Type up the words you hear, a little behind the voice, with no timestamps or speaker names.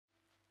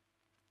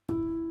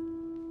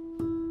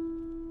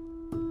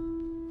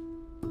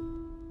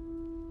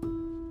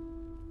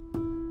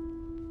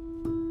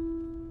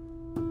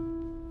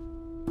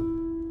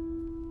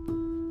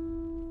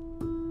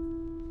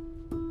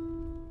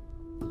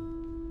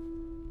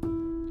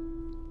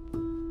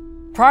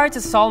Prior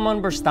to Salman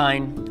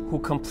Bernstein, who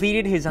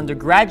completed his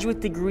undergraduate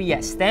degree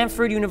at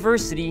Stanford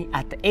University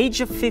at the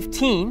age of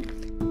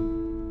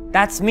 15,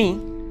 that's me,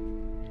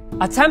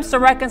 attempts to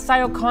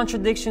reconcile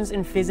contradictions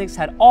in physics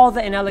had all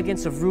the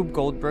inelegance of Rube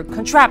Goldberg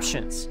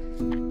contraptions.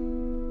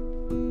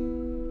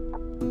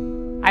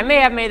 I may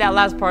have made that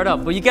last part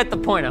up, but you get the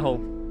point, I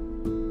hope.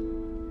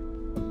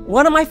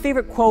 One of my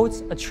favorite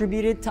quotes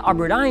attributed to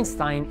Albert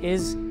Einstein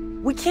is,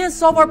 "We can't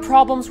solve our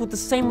problems with the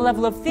same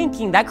level of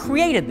thinking that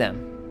created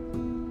them."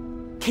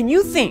 Can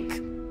you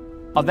think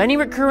of any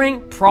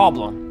recurring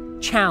problem,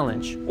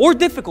 challenge, or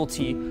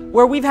difficulty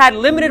where we've had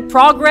limited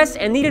progress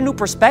and need a new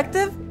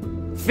perspective?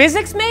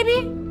 Physics,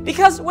 maybe?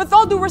 Because with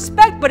all due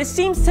respect, but it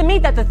seems to me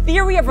that the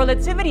theory of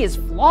relativity is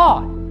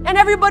flawed, and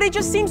everybody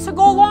just seems to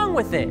go along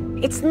with it.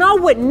 It's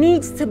not what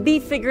needs to be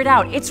figured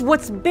out, it's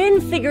what's been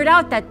figured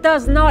out that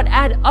does not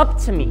add up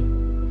to me.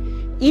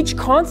 Each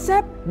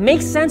concept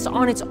makes sense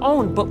on its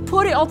own, but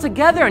put it all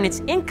together and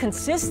it's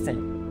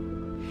inconsistent.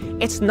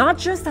 It's not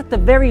just that the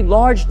very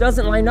large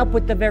doesn't line up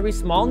with the very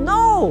small,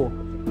 no!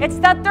 It's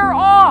that they're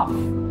off,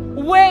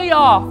 way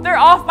off. They're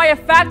off by a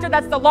factor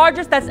that's the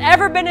largest that's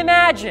ever been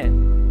imagined.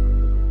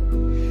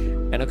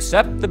 And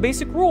accept the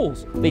basic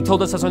rules, they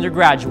told us as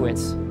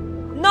undergraduates.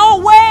 No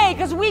way,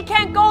 because we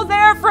can't go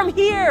there from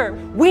here.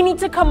 We need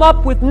to come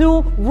up with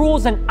new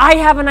rules, and I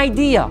have an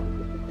idea.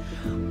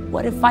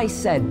 What if I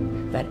said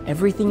that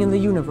everything in the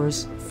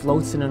universe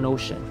floats in an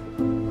ocean?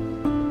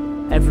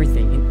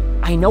 Everything. And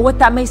I know what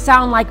that may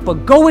sound like,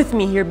 but go with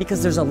me here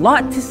because there's a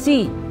lot to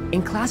see.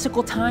 In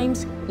classical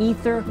times,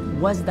 ether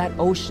was that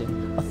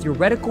ocean, a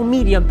theoretical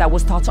medium that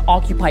was thought to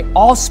occupy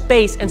all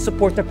space and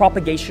support the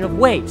propagation of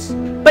waves.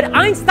 But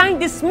Einstein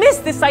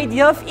dismissed this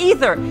idea of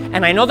ether.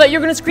 And I know that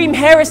you're gonna scream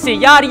heresy,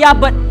 yada yada,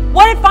 but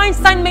what if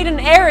Einstein made an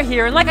error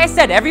here? And like I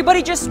said,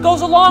 everybody just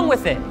goes along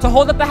with it. To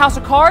hold up the house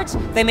of cards,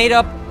 they made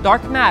up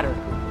dark matter,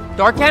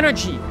 dark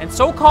energy, and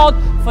so-called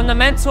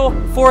fundamental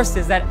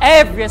forces that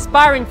every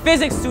aspiring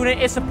physics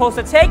student is supposed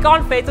to take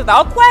on faith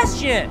without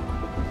question.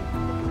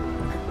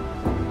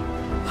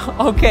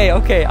 Okay,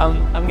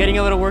 I'm getting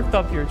a little worked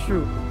up here,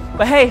 true.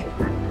 But hey,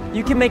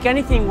 you can make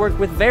anything work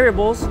with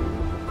variables.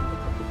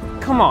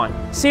 Come on,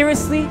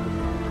 seriously?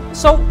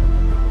 So,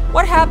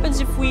 what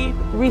happens if we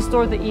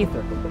restore the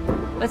ether?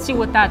 Let's see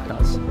what that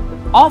does.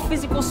 All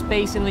physical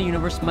space in the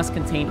universe must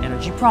contain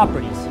energy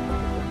properties.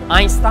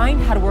 Einstein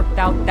had worked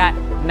out that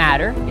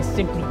matter is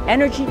simply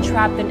energy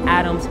trapped in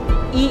atoms,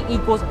 E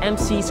equals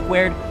mc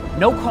squared,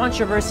 no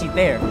controversy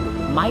there.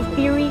 My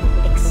theory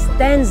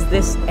extends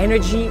this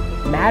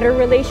energy-matter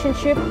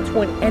relationship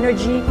to an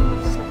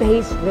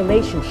energy-space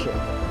relationship.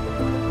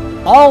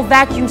 All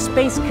vacuum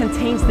space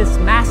contains this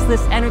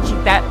massless energy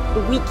that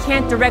we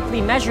can't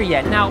directly measure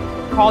yet. Now,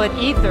 call it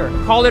ether,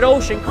 call it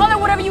ocean, call it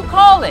whatever you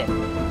call it.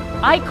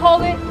 I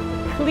call it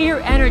clear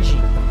energy.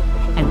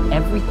 And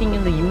everything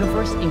in the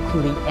universe,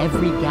 including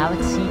every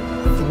galaxy,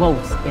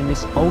 floats in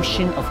this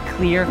ocean of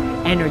clear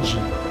energy.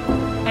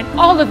 And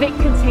all of it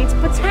contains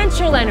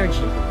potential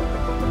energy.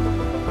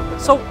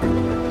 So,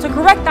 to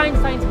correct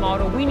Einstein's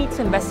model, we need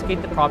to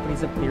investigate the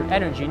properties of clear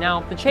energy.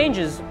 Now, the change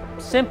is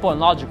simple and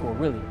logical,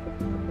 really.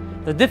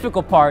 The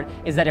difficult part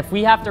is that if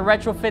we have to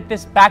retrofit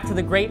this back to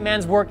the great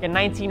man's work in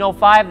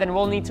 1905, then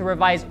we'll need to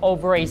revise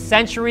over a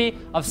century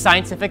of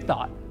scientific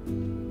thought.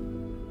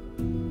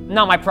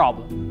 Not my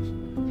problem.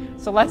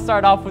 So let's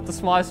start off with the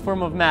smallest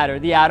form of matter,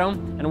 the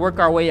atom, and work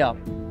our way up.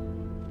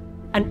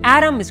 An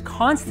atom is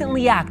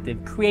constantly active,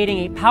 creating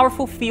a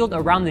powerful field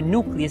around the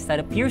nucleus that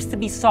appears to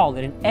be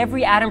solid, and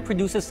every atom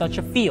produces such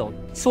a field.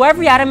 So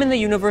every atom in the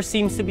universe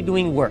seems to be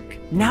doing work.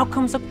 Now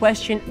comes a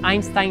question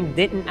Einstein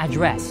didn't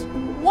address.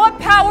 What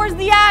powers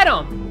the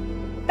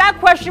atom? That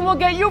question will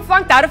get you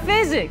flunked out of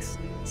physics.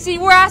 See,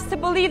 we're asked to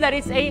believe that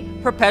it's a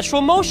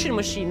perpetual motion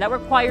machine that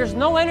requires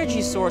no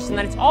energy source and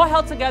that it's all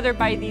held together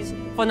by these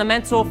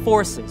fundamental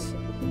forces.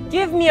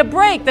 Give me a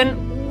break,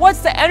 then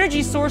what's the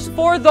energy source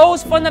for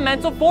those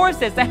fundamental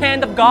forces? The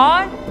hand of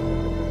God?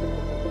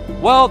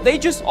 Well, they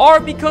just are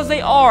because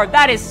they are.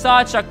 That is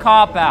such a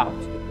cop-out.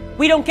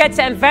 We don't get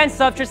to invent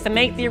stuff just to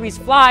make theories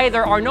fly.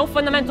 There are no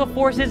fundamental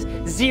forces,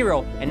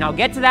 zero. And I'll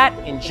get to that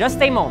in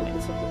just a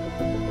moment.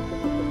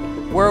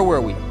 Where were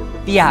we?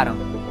 The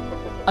atom.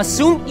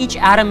 Assume each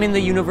atom in the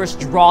universe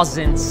draws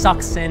in,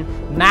 sucks in,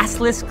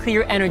 massless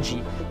clear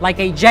energy, like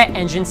a jet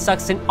engine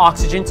sucks in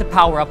oxygen to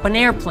power up an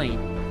airplane.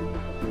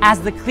 As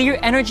the clear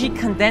energy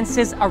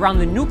condenses around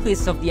the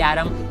nucleus of the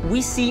atom,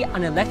 we see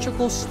an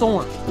electrical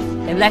storm,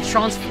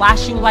 electrons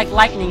flashing like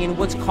lightning in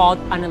what's called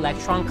an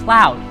electron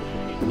cloud.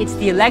 It's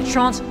the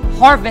electrons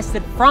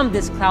harvested from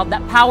this cloud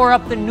that power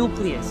up the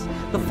nucleus.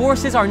 The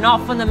forces are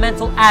not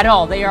fundamental at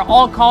all. They are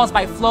all caused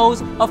by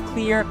flows of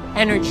clear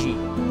energy.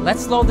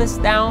 Let's slow this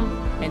down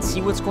and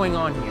see what's going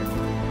on here.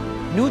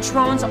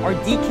 Neutrons are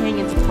decaying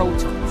into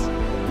protons.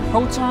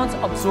 Protons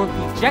absorb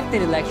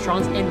ejected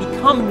electrons and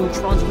become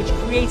neutrons, which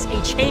creates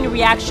a chain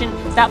reaction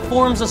that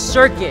forms a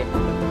circuit.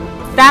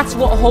 That's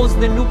what holds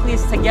the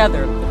nucleus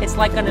together. It's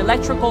like an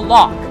electrical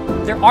lock.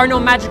 There are no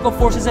magical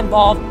forces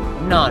involved,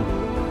 none.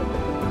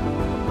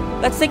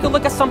 Let's take a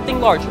look at something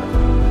larger.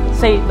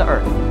 say the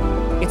Earth.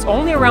 It's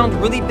only around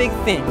really big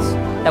things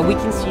that we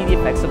can see the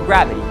effects of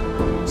gravity.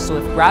 So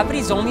if gravity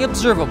is only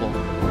observable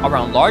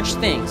around large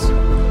things,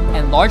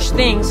 and large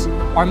things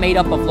are made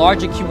up of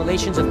large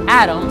accumulations of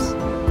atoms,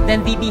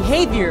 then the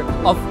behavior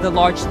of the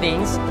large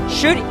things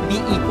should be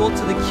equal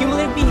to the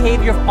cumulative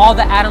behavior of all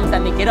the atoms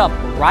that make it up,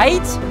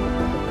 right?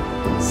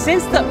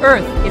 Since the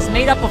Earth is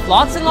made up of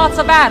lots and lots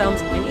of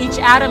atoms, and each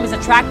atom is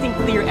attracting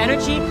clear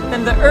energy,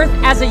 then the Earth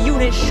as a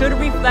unit should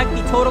reflect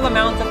the total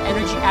amount of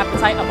energy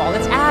appetite of all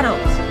its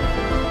atoms.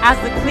 As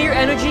the clear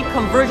energy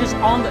converges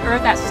on the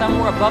Earth at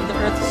somewhere above the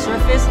Earth's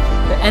surface,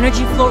 the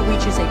energy flow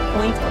reaches a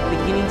point of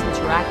beginning to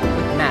interact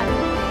with matter.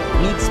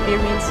 We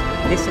experience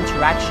this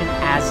interaction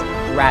as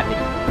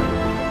gravity.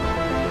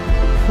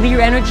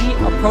 Clear energy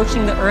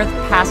approaching the Earth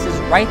passes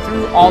right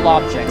through all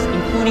objects,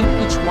 including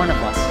each one of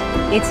us.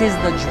 It is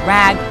the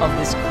drag of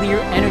this clear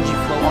energy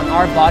flow on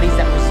our bodies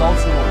that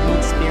results in what we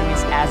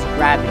experience as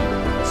gravity.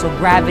 So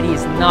gravity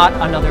is not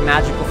another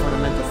magical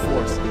fundamental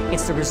force.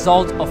 It's the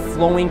result of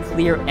flowing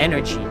clear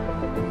energy.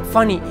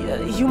 Funny,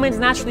 humans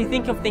naturally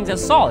think of things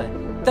as solid.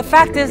 The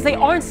fact is they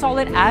aren't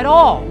solid at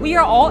all. We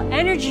are all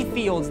energy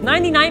fields,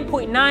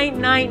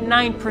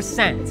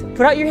 99.999%.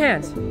 Put out your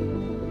hands.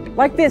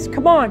 Like this,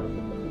 come on.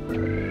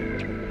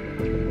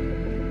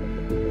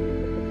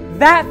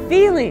 That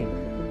feeling.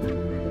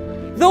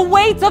 The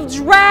weight of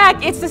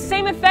drag, it's the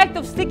same effect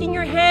of sticking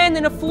your hand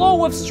in a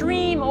flow of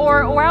stream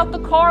or out the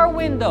car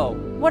window.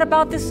 What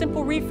about this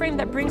simple reframe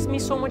that brings me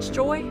so much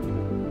joy?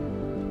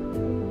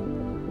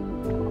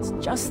 It's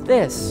just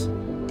this,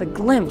 the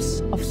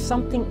glimpse of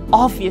something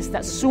obvious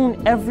that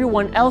soon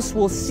everyone else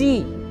will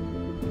see.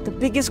 The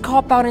biggest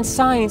cop-out in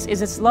science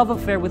is its love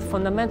affair with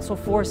fundamental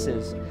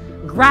forces.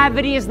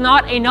 Gravity is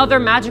not another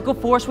magical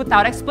force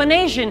without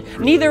explanation.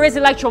 Neither is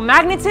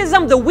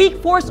electromagnetism, the weak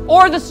force,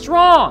 or the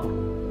strong.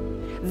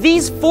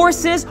 These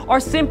forces are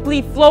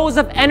simply flows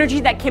of energy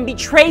that can be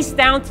traced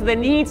down to the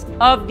needs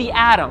of the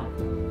atom.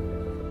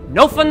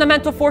 No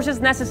fundamental force is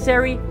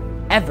necessary,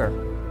 ever.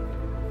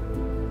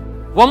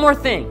 One more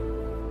thing.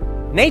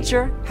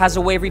 Nature has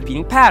a way of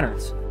repeating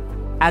patterns.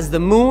 As the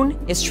moon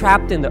is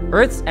trapped in the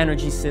Earth's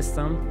energy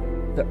system,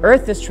 the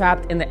Earth is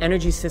trapped in the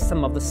energy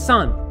system of the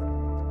sun.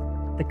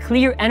 The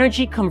clear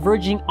energy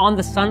converging on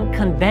the sun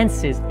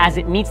condenses as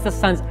it meets the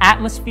sun's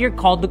atmosphere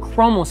called the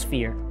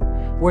chromosphere.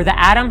 Where the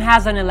atom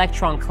has an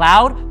electron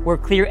cloud, where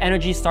clear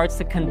energy starts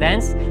to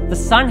condense, the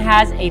sun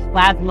has a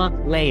plasma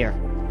layer.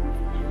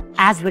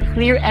 As the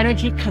clear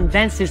energy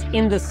condenses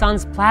in the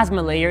sun's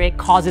plasma layer, it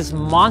causes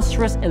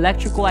monstrous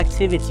electrical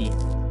activity.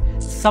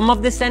 Some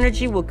of this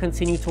energy will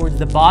continue towards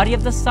the body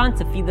of the sun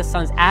to feed the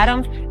sun's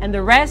atoms, and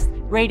the rest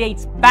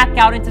radiates back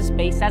out into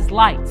space as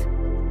light.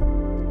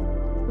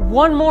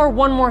 One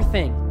more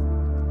thing.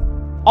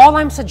 All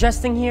I'm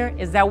suggesting here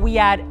is that we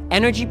add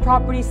energy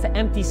properties to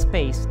empty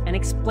space and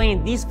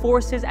explain these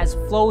forces as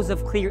flows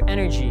of clear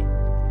energy.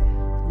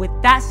 With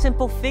that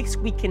simple fix,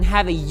 we can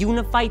have a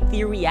unified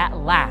theory at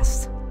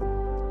last.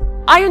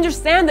 I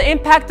understand the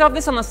impact of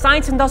this on the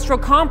science-industrial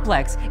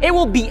complex. It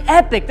will be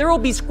epic. There will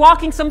be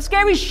squawking. Some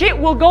scary shit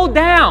will go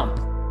down.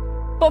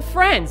 But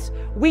friends,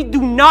 we do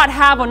not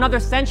have another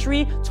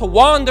century to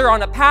wander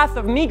on a path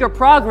of meager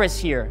progress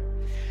here.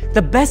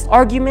 The best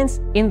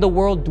arguments in the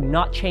world do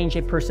not change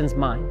a person's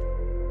mind.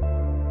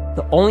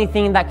 The only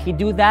thing that can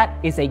do that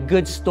is a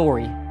good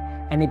story,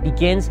 and it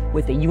begins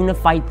with a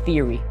unified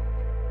theory.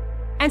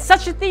 And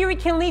such a theory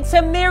can lead to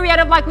a myriad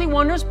of likely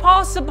wonders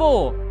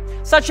possible,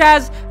 such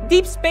as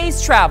deep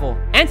space travel,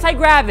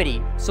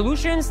 anti-gravity,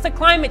 solutions to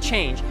climate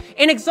change,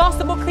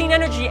 inexhaustible clean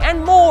energy,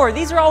 and more.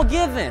 These are all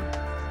given.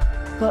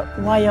 But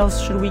why else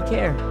should we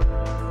care?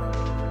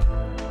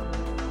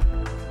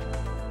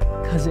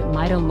 Because it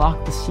might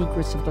unlock the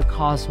secrets of the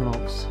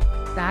cosmos.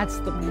 That's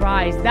the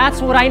prize.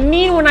 That's what I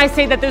mean when I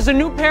say that there's a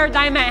new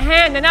paradigm at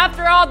hand. And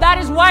after all, that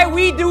is why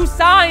we do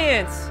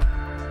science.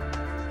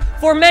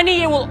 For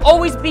many, it will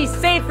always be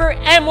safer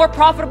and more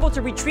profitable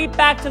to retreat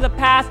back to the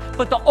past,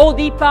 but the old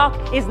epoch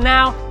is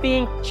now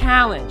being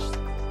challenged.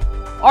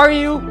 Are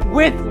you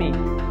with me?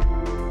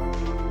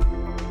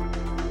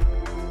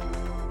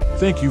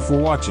 Thank you for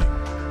watching.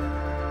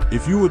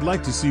 If you would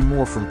like to see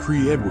more from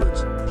Cree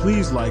Edwards,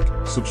 please like,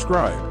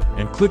 subscribe,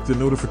 and click the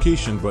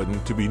notification button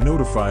to be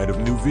notified of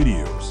new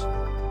videos.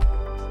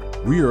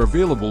 We are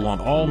available on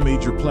all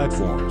major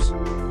platforms.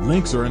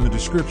 Links are in the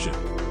description.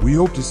 We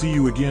hope to see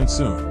you again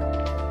soon.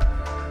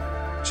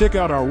 Check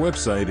out our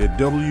website at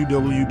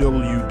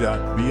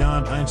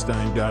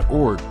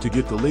www.beyondeinstein.org to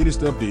get the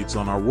latest updates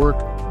on our work,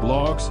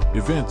 blogs,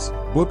 events,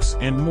 books,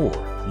 and more.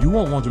 You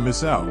won't want to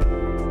miss out.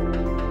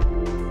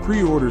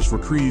 Pre-orders for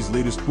Cree's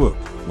latest book,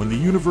 When the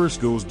Universe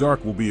Goes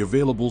Dark, will be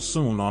available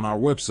soon on our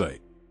website.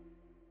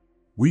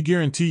 We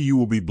guarantee you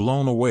will be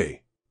blown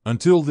away.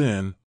 Until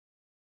then,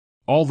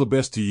 all the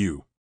best to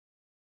you.